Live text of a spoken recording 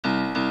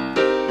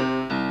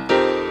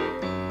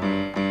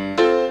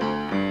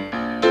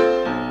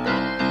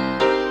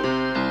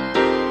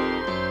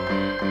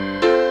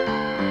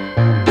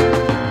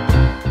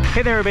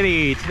Hey there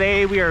everybody,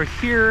 today we are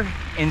here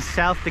in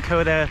South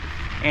Dakota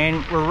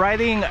and we're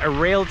riding a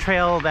rail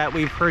trail that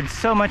we've heard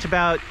so much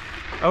about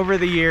over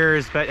the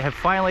years but have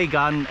finally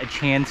gotten a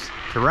chance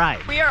to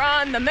ride. We are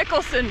on the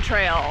Mickelson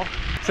Trail.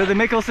 So the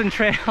Mickelson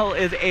Trail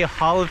is a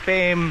Hall of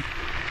Fame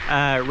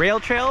rail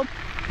trail.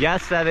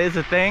 Yes, that is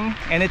a thing.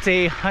 And it's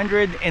a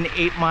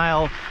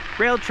 108-mile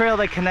rail trail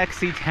that connects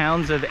the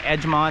towns of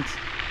Edgemont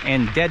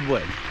and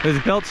Deadwood. It was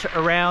built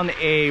around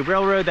a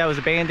railroad that was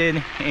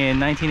abandoned in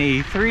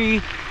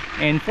 1983.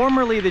 And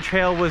formerly the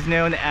trail was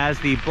known as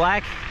the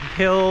Black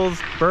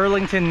Hills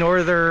Burlington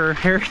Northern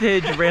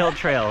Heritage Rail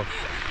Trail.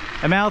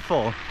 A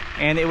mouthful.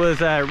 And it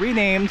was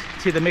renamed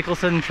to the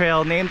Mickelson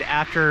Trail, named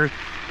after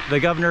the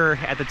governor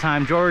at the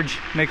time, George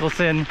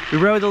Mickelson. We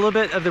rode a little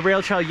bit of the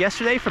rail trail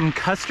yesterday from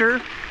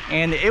Custer,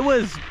 and it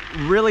was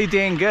really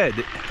dang good.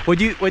 What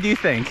do you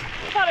think?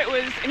 I thought it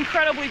was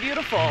incredibly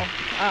beautiful.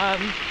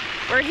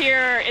 We're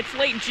here, it's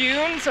late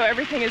June, so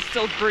everything is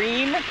still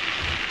green.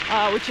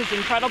 Which is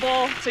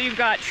incredible. So you've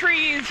got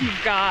trees,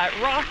 you've got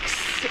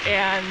rocks,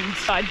 and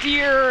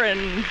deer,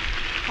 and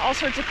all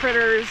sorts of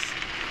critters,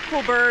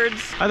 cool birds.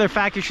 Other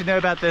fact you should know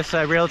about this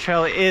rail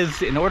trail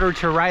is, in order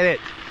to ride it,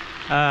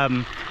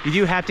 you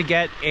do have to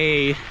get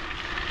a,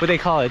 what they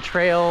call a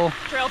trail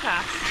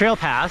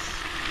pass,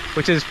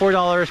 which is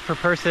 $4 per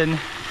person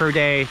per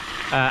day.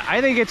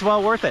 I think it's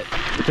well worth it.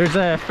 There's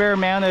a fair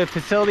amount of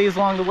facilities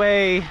along the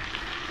way,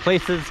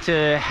 places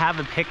to have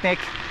a picnic.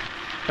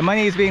 The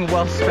money is being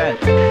well spent.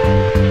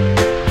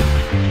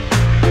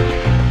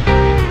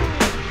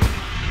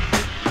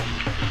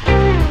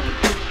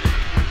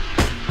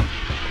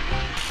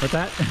 What's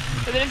that?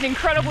 So it is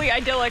incredibly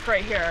idyllic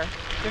right here.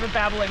 We have a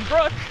babbling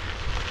brook,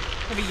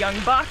 we have a young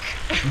buck.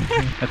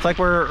 It's like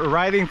we're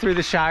riding through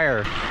the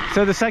Shire.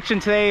 So the section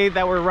today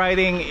that we're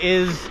riding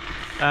is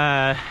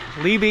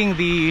leaving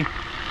the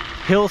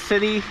Hill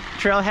City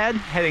trailhead,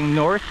 heading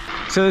north.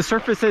 So the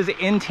surfaces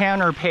in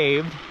town are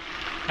paved.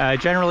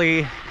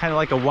 Generally kind of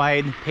like a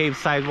wide paved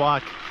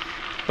sidewalk,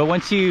 but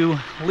once you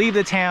leave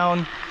the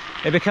town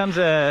it becomes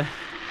a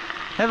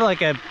kind of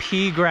like a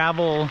pea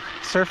gravel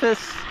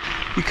surface.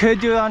 You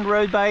could do it on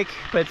road bike,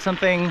 but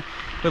something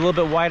with a little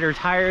bit wider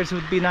tires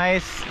would be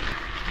nice.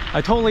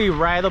 A totally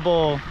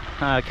rideable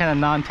kind of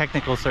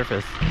non-technical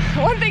surface.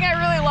 One thing I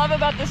really love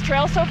about this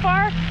trail so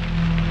far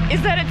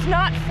is that it's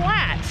not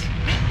flat.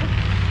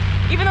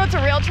 Even though it's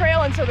a rail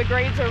trail and so the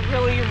grades are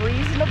really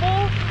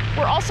reasonable,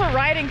 we're also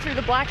riding through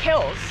the Black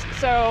Hills.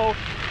 So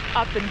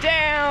up and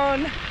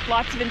down,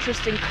 lots of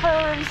interesting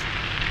curves.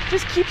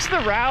 Just keeps the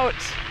route,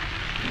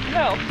 you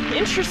know,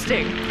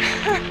 interesting.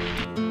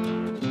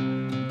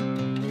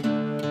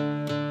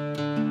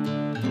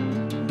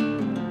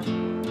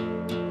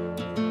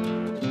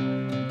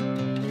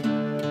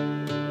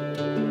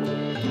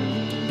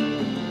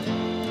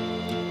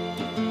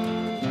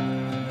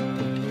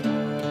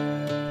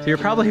 So you're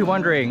probably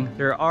wondering,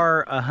 there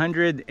are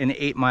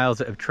 108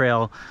 miles of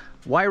trail.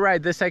 Why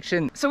ride this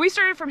section? So we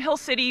started from Hill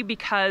City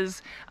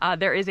because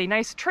there is a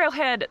nice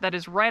trailhead that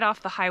is right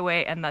off the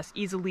highway and thus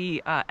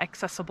easily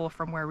accessible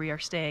from where we are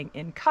staying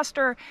in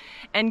Custer,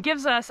 and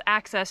gives us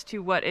access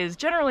to what is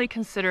generally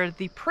considered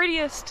the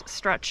prettiest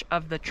stretch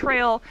of the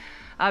trail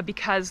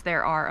because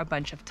there are a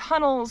bunch of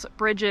tunnels,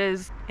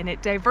 bridges, and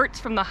it diverts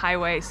from the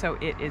highway so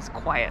it is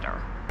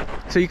quieter.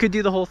 So you could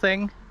do the whole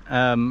thing.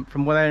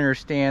 From what I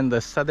understand,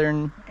 the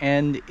southern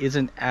end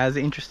isn't as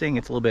interesting.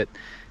 It's a little bit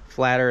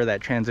flatter,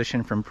 that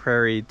transition from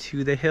prairie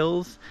to the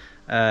hills.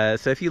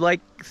 So if you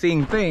like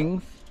seeing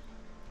things,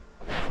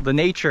 the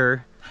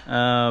nature,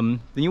 then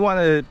you want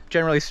to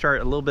generally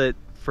start a little bit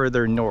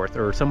further north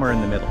or somewhere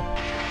in the middle.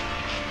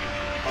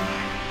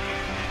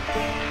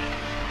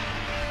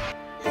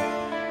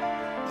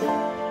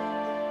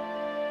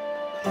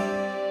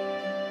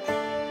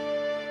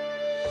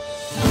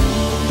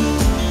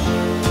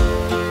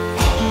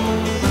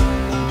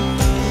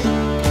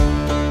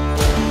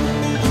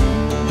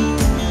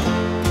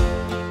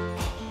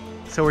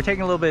 So we're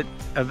taking a little bit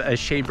of a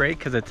shade break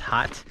because it's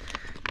hot,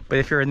 but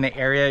if you're in the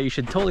area, you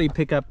should totally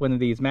pick up one of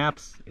these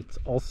maps. It's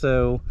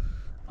also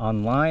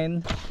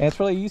online, and it's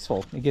really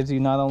useful. It gives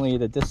you not only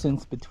the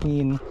distance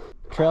between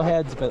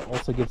trailheads, but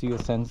also gives you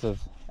a sense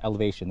of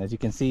elevation. As you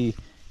can see,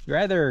 you're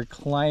either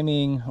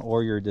climbing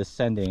or you're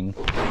descending,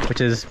 which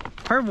is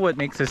part of what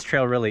makes this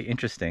trail really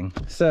interesting.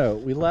 So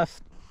we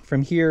left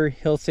from here,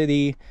 Hill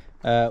City.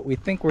 We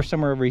think we're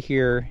somewhere over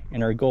here,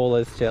 and our goal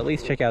is to at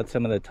least check out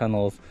some of the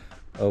tunnels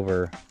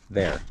over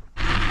there.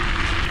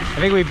 I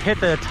think we've hit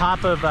the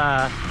top of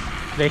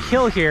the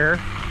hill here,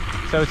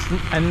 so it's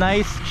a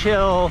nice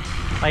chill,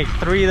 like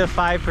 3 to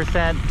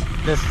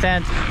 5%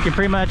 descent. You can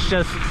pretty much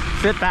just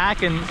sit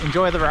back and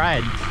enjoy the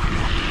ride.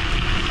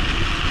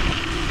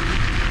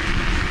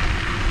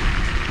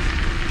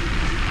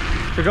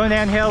 So going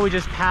downhill, we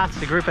just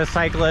passed a group of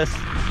cyclists.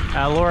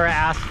 Laura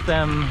asked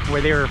them where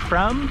they were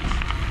from,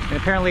 and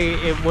apparently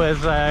it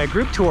was a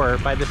group tour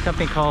by this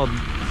company called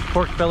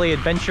Pork Belly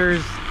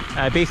Adventures,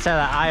 based out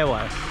of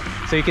Iowa.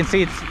 So you can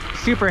see it's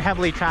super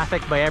heavily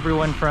trafficked by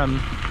everyone from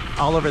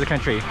all over the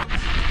country.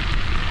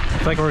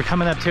 Looks like we're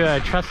coming up to a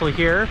trestle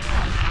here.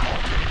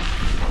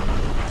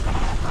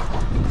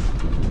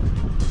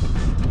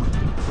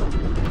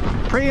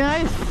 Pretty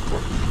nice.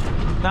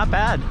 Not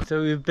bad.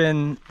 So we've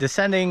been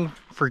descending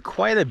for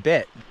quite a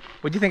bit.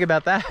 What do you think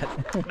about that?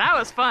 That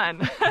was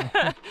fun.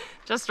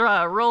 Just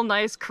a real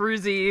nice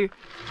cruisy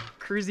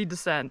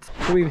descent.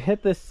 So we've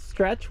hit this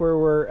stretch where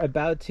we're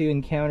about to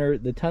encounter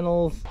the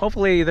tunnels.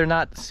 Hopefully they're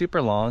not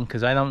super long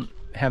because I don't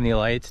have any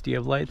lights. Do you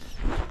have lights?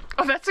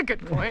 Oh, that's a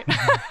good point.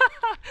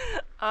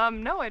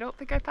 No, I don't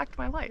think I packed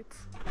my lights.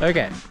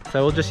 Okay,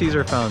 so we'll just use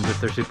our phones if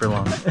they're super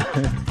long.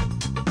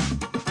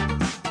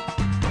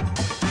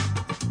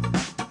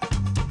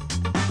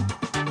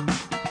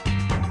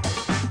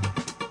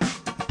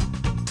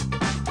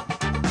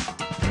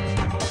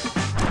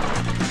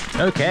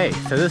 Okay,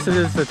 so this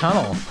is the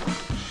tunnel.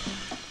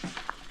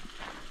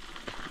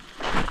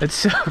 It's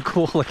so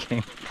cool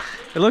looking.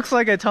 It looks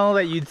like a tunnel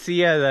that you'd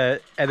see at a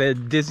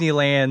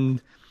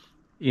Disneyland,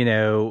 you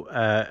know,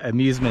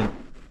 amusement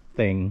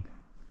thing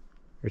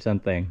or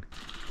something.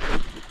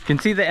 You can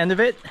see the end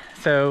of it,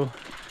 so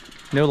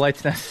no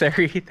lights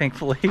necessary,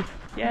 thankfully.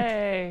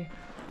 Yay!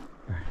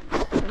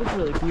 It is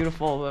really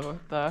beautiful with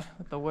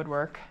the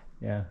woodwork.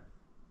 Yeah.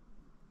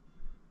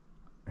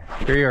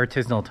 Very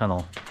artisanal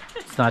tunnel.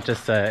 It's not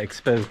just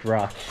exposed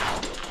rock.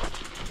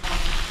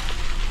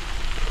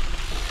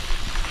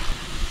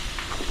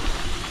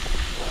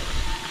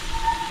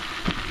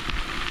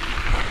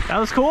 That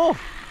was cool.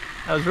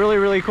 That was really,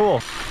 really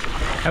cool.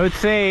 I would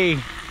say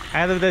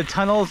out of the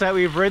tunnels that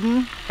we've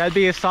ridden, that'd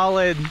be a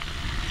solid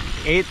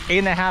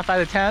 8.5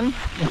 out of 10.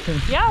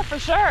 Yeah, for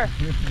sure.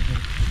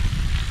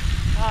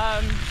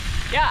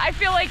 Yeah, I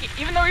feel like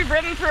even though we've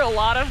ridden through a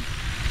lot of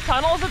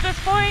tunnels at this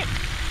point,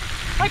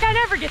 like I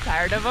never get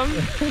tired of them.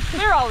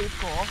 They're always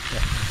cool.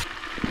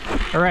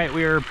 Yeah. All right,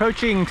 we are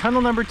approaching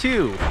tunnel number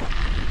 2.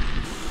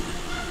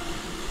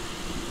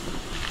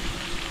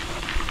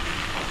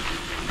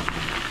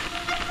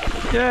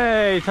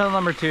 Yay, tunnel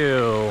number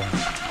 2.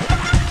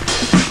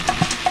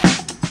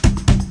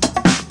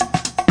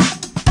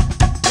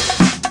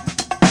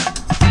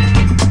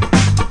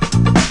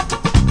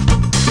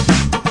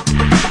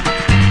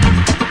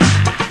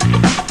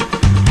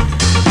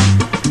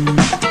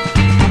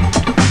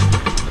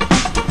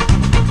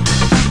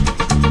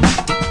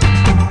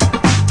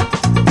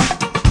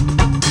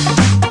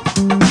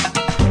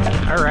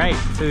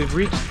 So we've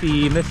reached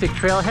the Mystic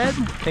Trailhead.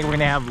 I think we're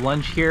gonna have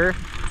lunch here.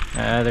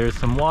 There's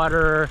some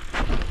water,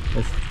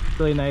 this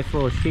really nice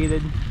little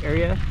shaded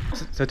area.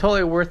 So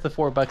totally worth the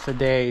 $4 a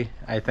day,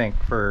 I think,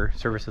 for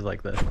services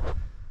like this.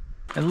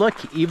 And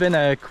look, even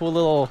a cool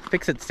little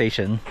fix-it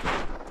station.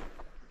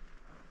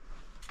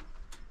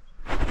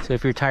 So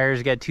if your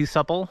tires get too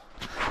supple,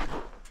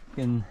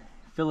 you can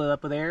fill it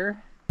up with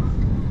air.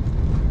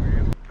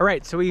 All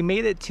right, so we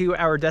made it to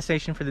our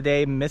destination for the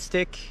day,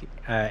 Mystic,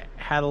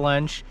 had a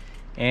lunch.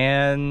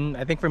 And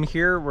I think from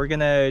here we're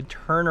gonna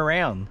turn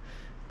around.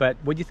 But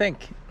what do you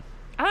think?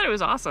 I thought it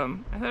was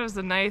awesome. I thought it was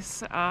a nice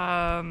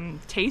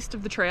taste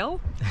of the trail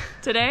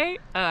today.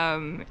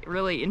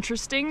 Really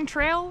interesting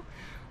trail,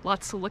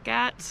 lots to look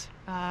at.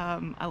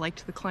 I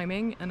liked the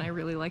climbing and I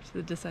really liked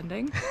the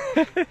descending.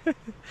 Yeah,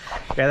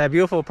 that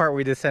beautiful part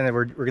we descended,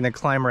 we're gonna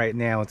climb right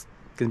now. It's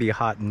gonna be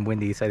hot and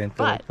windy, so I didn't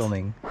feel like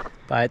filming.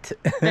 But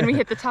then we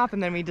hit the top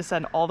and then we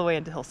descend all the way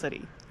into Hill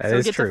City. That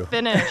is true. So we get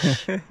to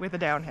finish with a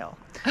downhill.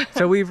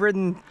 So we've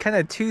ridden kind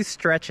of 2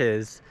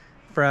 stretches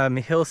from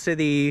Hill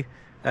City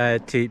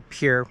to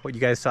here, what you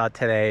guys saw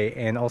today,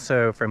 and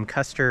also from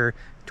Custer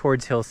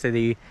towards Hill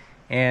City.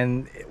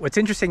 And what's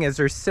interesting is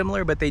they're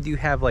similar, but they do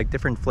have like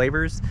different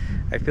flavors.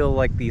 I feel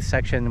like the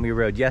section we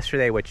rode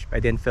yesterday, which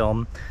I didn't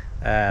film,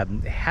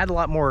 had a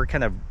lot more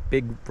kind of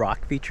big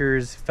rock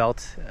features,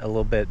 felt a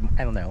little bit,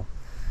 I don't know,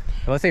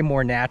 I won't say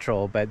more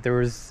natural, but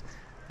there's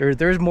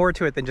more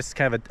to it than just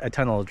kind of a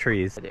tunnel of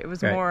trees. It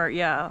was more,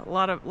 yeah, a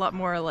lot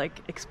more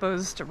like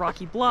exposed to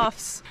rocky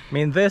bluffs. I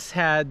mean, this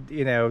had,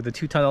 you know, the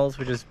 2 tunnels,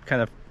 which is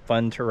kind of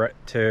fun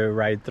to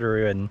ride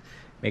through and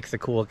makes a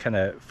cool kind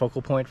of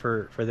focal point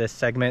for this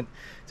segment.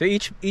 So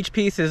each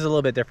piece is a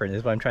little bit different,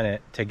 is what I'm trying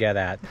to get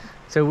at.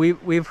 So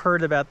we've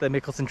heard about the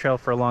Mickelson Trail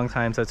for a long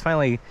time, so it's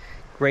finally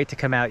great to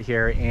come out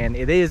here, and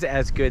it is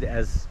as good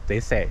as they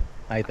say,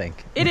 I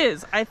think. It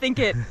is. I think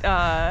it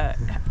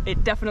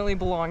definitely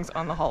belongs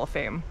on the Hall of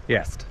Fame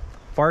list.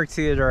 Far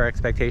exceeded our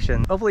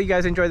expectation. Hopefully you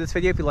guys enjoyed this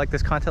video. If you like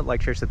this content,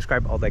 like, share,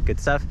 subscribe, all that good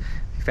stuff.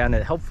 If you found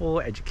it helpful,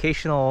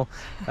 educational,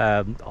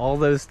 all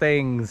those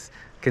things,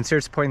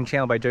 consider supporting the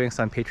channel by doing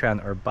so on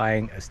Patreon or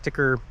buying a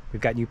sticker.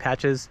 We've got new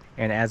patches,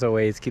 and as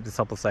always, keep the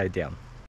supple side down.